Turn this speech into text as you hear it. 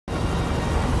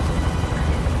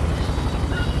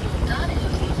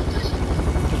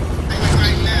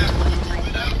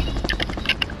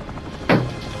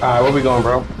Alright, where we going,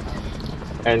 bro?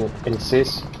 And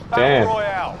sis? Damn.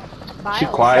 She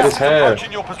quiet as hell. Move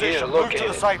to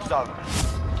the safe zone.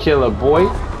 Killer boy.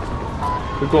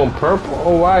 We going purple?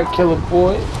 Alright, killer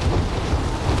boy.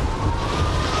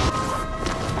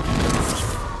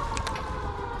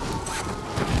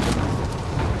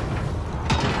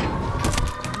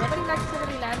 Nobody likes to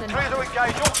really land in. Clear to engage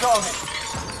all targets.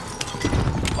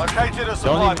 Located a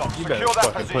survivor. You better Secure that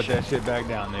fucking put position. that shit back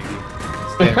down,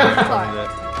 nigga. Stand right in front of that.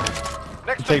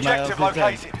 Next Take my objective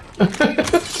LC-10.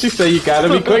 located. She said you gotta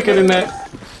be quicker than that.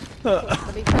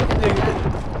 Nobody quicker than that.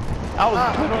 I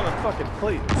was put on a fucking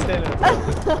plate, standing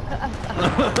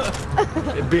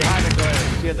behind the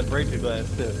glass. She had to break the glass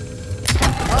too.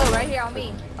 Oh, right here on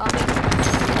me. On me.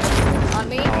 On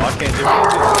me. Oh, I can't do it. I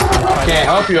can't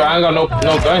help you. I ain't got no gun.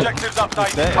 Objectives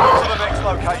updated. Damn. Move to the next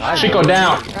location. Chico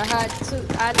down. I had two.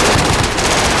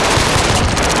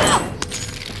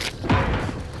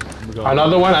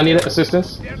 Another one. I need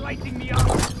assistance.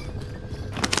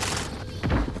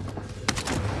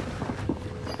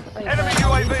 Enemy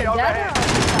UAV overhead.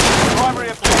 Primary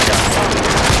objective.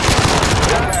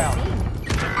 Down.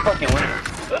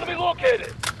 Enemy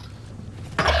located.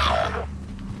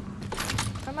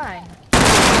 Come on.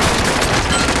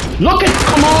 Look at,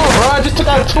 come on, bro. I just took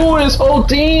out 2 of this whole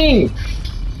team.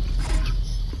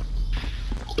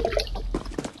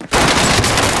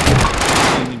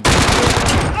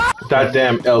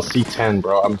 Goddamn LC-10,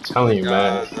 bro. I'm telling you,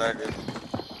 man. I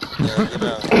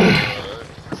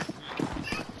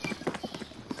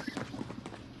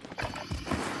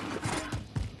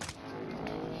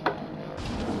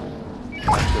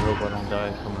hope I don't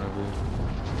die coming over here.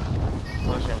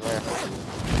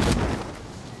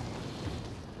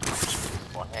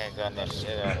 Handgun that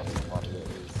shit out of him.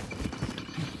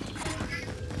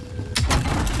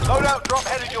 Loadout drop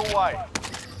headed your way.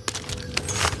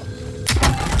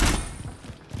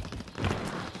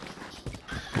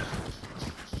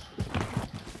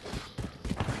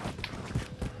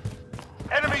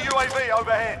 Enemy UAV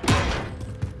overhead.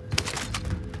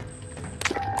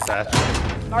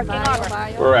 Marking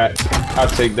bio. Where at? I'll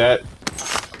take that.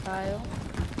 Bio.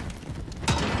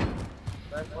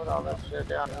 Let's put all that shit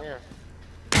down here.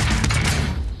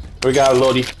 We got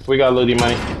Lodi. We got Lodi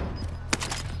money.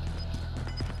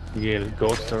 You get a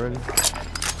ghost already?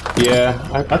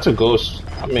 Yeah, I took Ghost.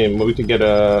 I mean, we could get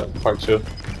a part 2.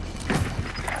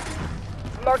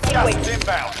 Gas is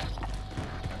inbound.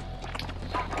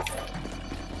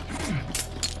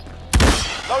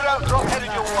 Loadout drop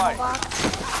headed your way.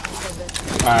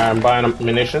 I'm buying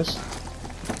munitions.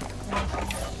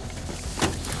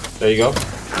 There you go.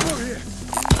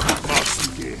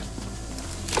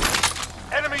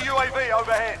 Enemy UAV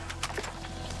overhead.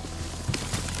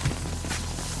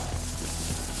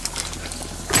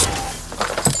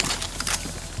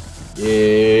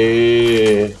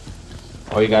 Yeah.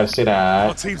 Oh, you gotta say that.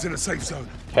 Our team's in a safe zone.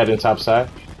 Heading top side.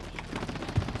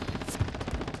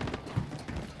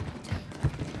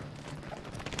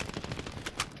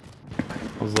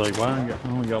 I was like, why I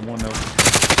only got one note?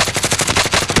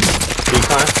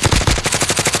 Decon.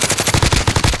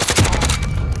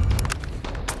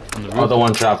 On the The roof. other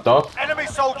one dropped off. Enemy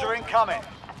soldier incoming.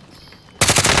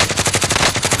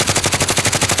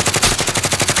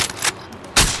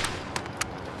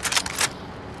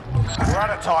 We're out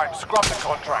of time. Scrub the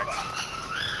contract.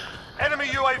 Enemy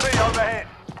UAV overhead.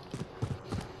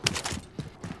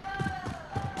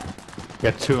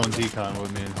 Got 2 on decon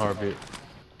with me in Harvey.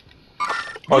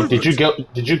 Oh, did you go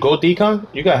decon?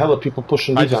 You got hella people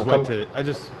pushing decon. I just went Come- to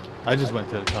I just went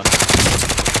to the tunnel.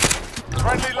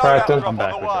 Friendly Cracked loadout him. drop I'm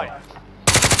back on the with way. them.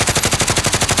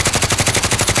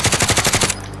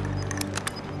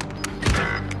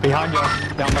 Behind y'all,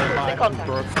 down by the mine.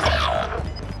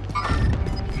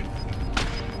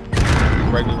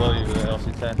 Right below you with the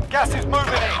LC-10. Gas is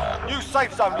moving in. New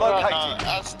safe zone located.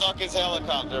 I stuck his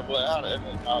helicopter, but how did it?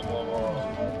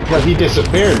 Yeah, he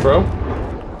disappeared, bro.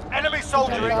 Enemy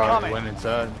soldier He incoming. went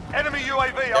inside. Enemy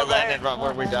UAV It overhead. landed right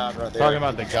where we died, right there. Talking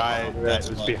about the guy that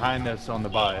was behind us on the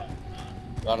buy.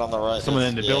 Right on the right. Someone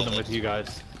in the Yeah, building with you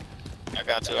guys. I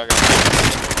got you.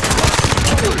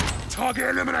 Target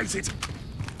eliminated.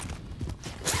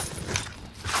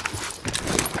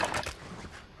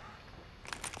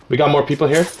 We got more people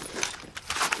here.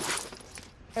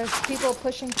 There's people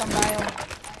pushing from bio.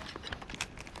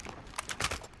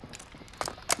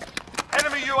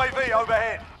 Enemy UAV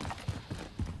overhead.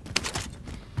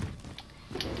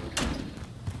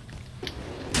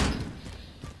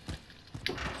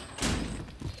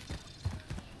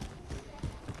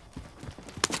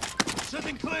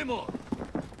 Setting Claymore.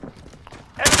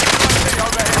 Enemy UAV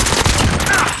overhead.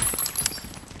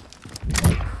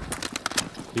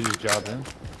 He just dropped in.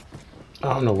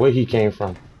 I don't know where he came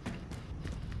from,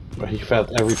 but he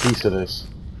felt every piece of this.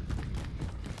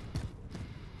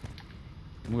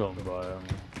 I'm going to buy it.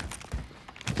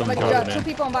 Somebody dropped. 2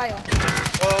 people on bio.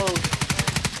 Whoa.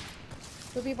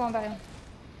 2 people on bio.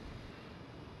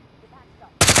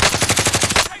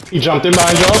 He jumped in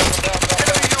behind y'all.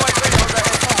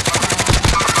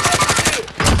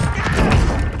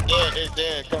 Yeah, he's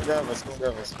dead. Come grab us. Come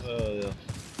grab us. Oh, yeah.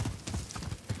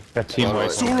 Got team white.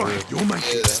 It's alright, you'll make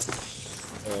it.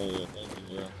 Oh, yeah. Thank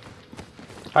you, bro.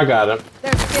 I got him.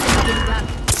 They're killing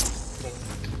me.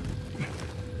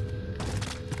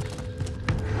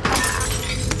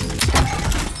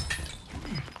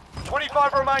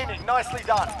 25 remaining. Nicely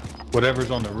done.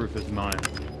 Whatever's on the roof is mine.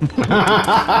 I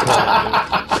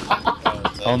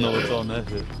don't know what's on that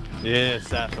shit. Yeah,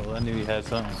 satchel. I knew he had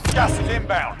something. Gas is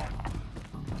inbound.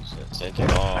 Shit, take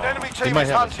it off. An enemy team might is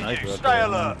have a hunting sniper you. up Stay there.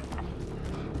 alert.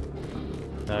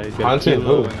 No, he's got Hunting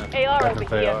Kilo who? and a AR weapon over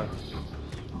for here. AR.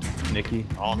 Nikki.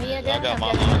 On Me it. I again? got my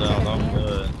Okay. load out. I'm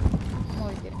good. I'm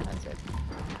always getting hunted.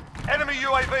 Enemy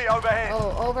UAV overhead.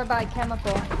 Oh, over by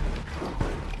chemical.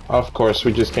 Of course,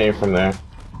 we just came from there.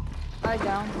 I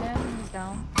downed him. He's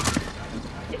down.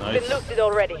 Nice. Been looted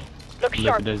already. Look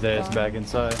sharp. Lifted his ass back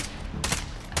inside.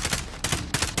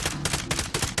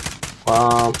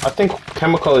 I think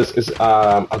chemical is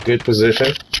a good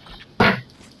position.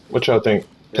 What y'all think?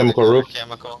 Chemical roof?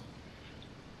 Chemical.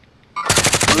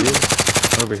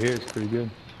 Over here is pretty good.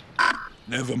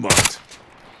 Never mind.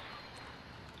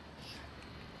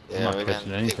 Yeah, not we catching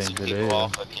got anything some today, people yeah.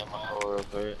 off of chemical real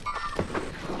quick.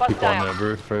 People on Hostile. the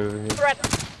roof right over here. Threat.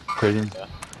 Prison.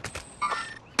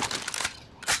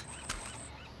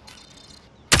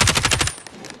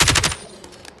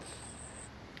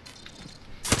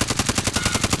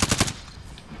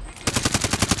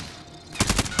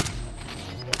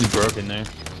 He's broken there.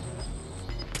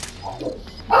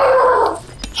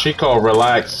 Chico,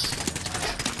 relax.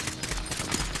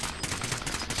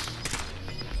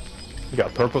 You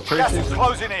got purple Gas traces? is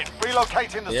closing in.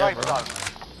 Relocating the Yeah, safe bro. zone.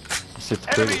 Sits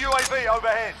Enemy pretty. UAV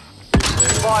overhead.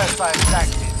 Fire sales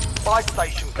active. Buy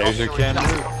station Taser closer can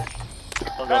industrial. move.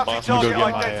 I'll go Bounty boss. I'm gonna target go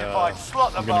get my, identified.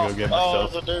 Slot the I'm gonna go bomb. get Oh,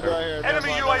 myself. there's a dude right here. Enemy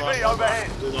Never mind, UAV never mind. overhead.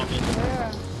 Dude on me.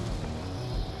 Where?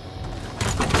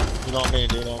 Dude on me.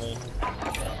 Dude on me.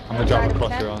 I'm gonna drop a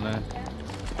cluster on there.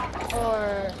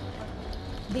 Or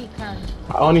beacon.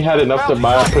 I only had enough to Bounty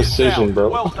buy a target precision, down. bro.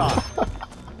 Well done.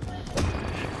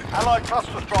 Allied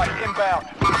cluster strike inbound.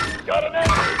 Got an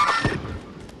enemy.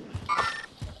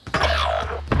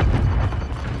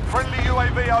 Friendly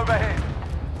UAV overhead.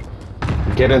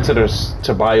 Get into the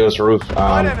Tobias roof.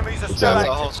 Nine enemies are still Examine.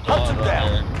 The whole active. squad Hunt them right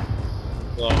down. there.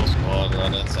 The whole squad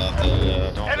right inside there.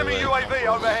 Yeah, don't Enemy do it. UAV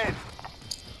overhead.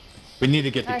 We need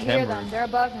to get the I hear them. camera. They're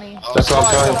above me. That's what I'm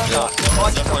Well trying. done.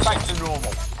 Might get back to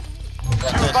normal.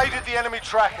 Evaded the enemy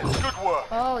trackers. Good work.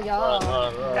 Oh, y'all.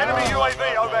 Run. Enemy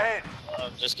UAV overhead.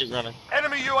 Just keep running.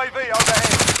 Enemy UAV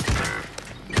overhead.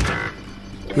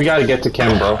 We gotta get to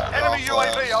Chem, bro. Enemy Oh,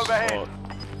 UAV flash. overhead.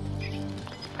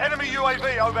 Enemy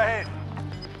UAV overhead.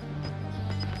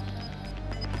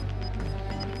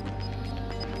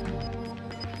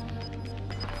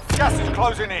 Gas is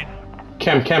closing in.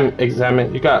 Chem,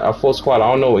 examine. You got a full squad. I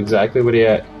don't know exactly where they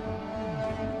at.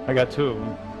 I got 2 of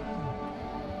them.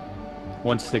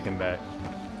 One's sticking back.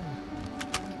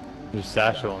 There's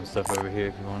satchel and stuff over here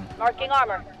if you want. Marking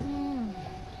armor. Can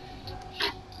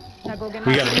I go get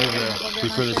We my gotta move Go there get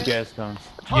before my this shit? gas comes.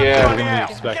 Time Yeah, running we're gonna out.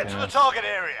 be expecting Get to the that. target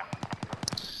area.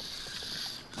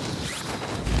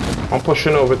 I'm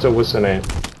pushing over to what's the name?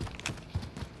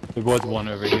 There was one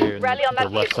over here in Rally on the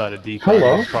that left vehicle. side of decon.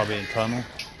 Hello? Probably in tunnel.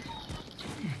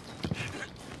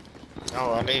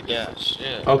 Oh, I need that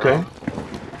shit. Okay.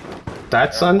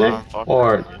 That Sunday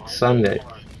or Sunday?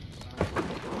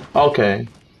 Okay.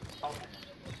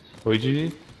 What did you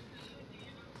need?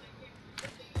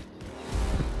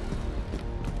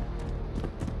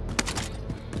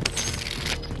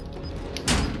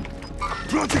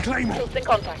 Plant a claymore. Troops in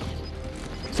contact.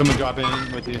 Someone dropping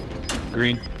in with you.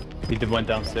 Green. He went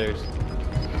downstairs.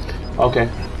 Okay.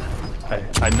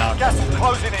 I knocked Gas him. is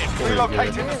closing in. Very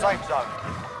Relocating the safe zone.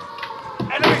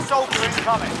 Enemy soldier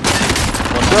incoming.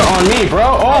 They're on me,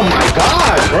 bro. Oh my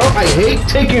god, bro. I hate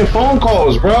taking phone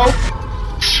calls, bro.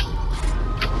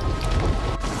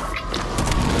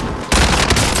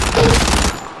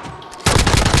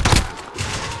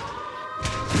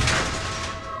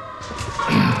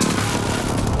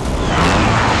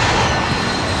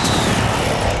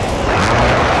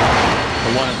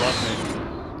 The one above me.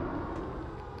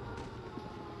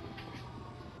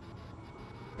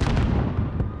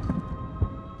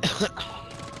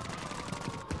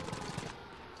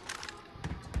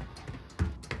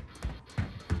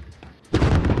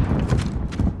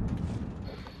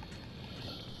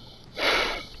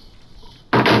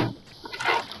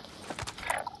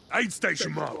 Aid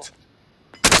station marked.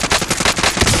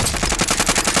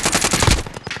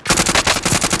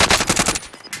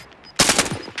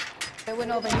 They went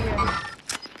over here.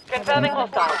 Confirming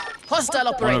hostile. Hostile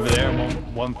One operator. over there,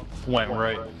 and one went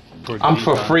right. towards I'm the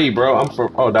for east free, bro. I'm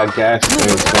for. Oh, that gas thing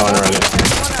is going around it.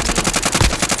 There's one on me.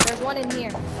 There's one in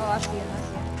here. Oh, I see him. I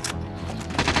see him.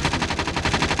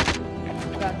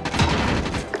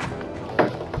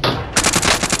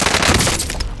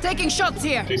 Taking shots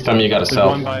here. Please tell me you got a There's cell.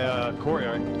 one by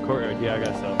courtyard. Courtyard, yeah, I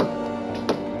got some.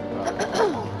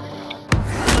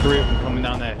 3 of them coming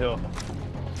down that hill.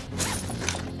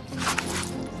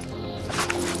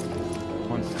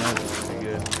 One sniper, pretty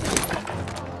good.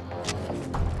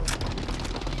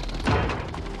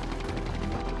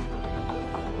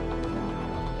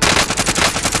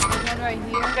 There's one right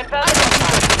here. Confirming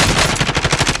hostile.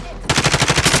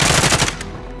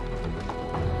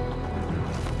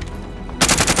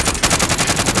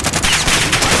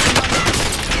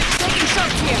 Taking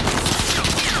shots here.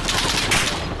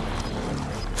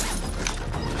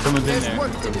 Someone's in There's there.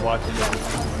 work to do. Watching them.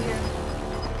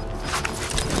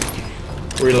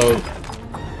 Reload.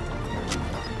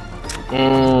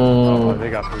 Oh, they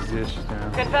got positions now.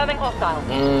 Confirming hostile.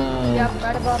 Yep,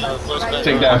 right above us. Right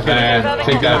Take that van.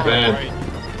 Take that van. Right.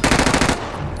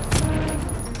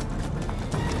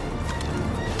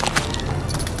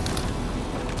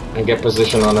 And get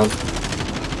position on them.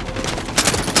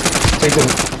 Take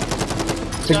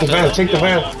the van. Take the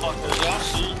van. Y'all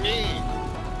shoot me.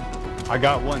 I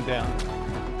got one down.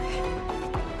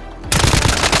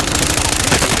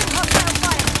 Hostile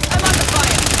fire. I'm under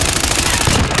fire.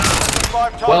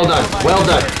 5 Well targets done. Well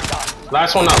done.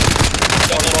 Last one up.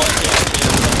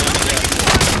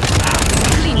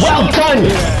 Well done,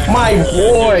 my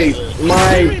boy.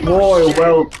 My boy.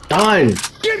 Well done.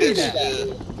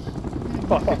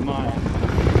 Fucking mine.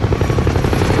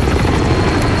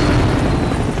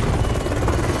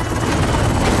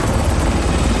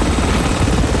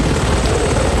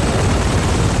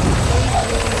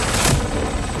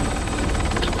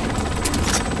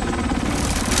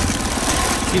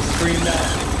 He screamed out.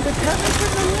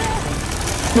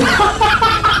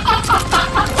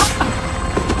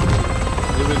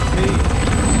 It was me.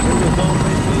 It was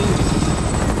only me.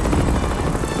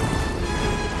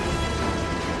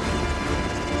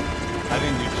 I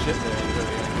didn't do shit there until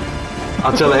the end.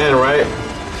 Until the end, right?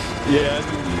 Yeah, I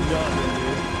didn't do nothing,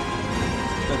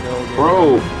 dude. Bro,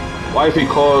 wifey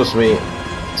calls me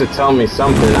to tell me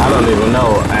something I don't even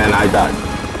know, and I died.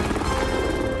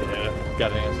 Yeah,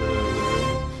 gotta answer that.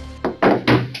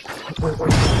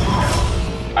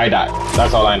 I died.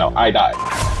 That's all I know. I died.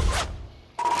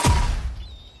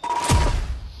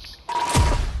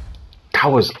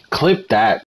 That was clip that.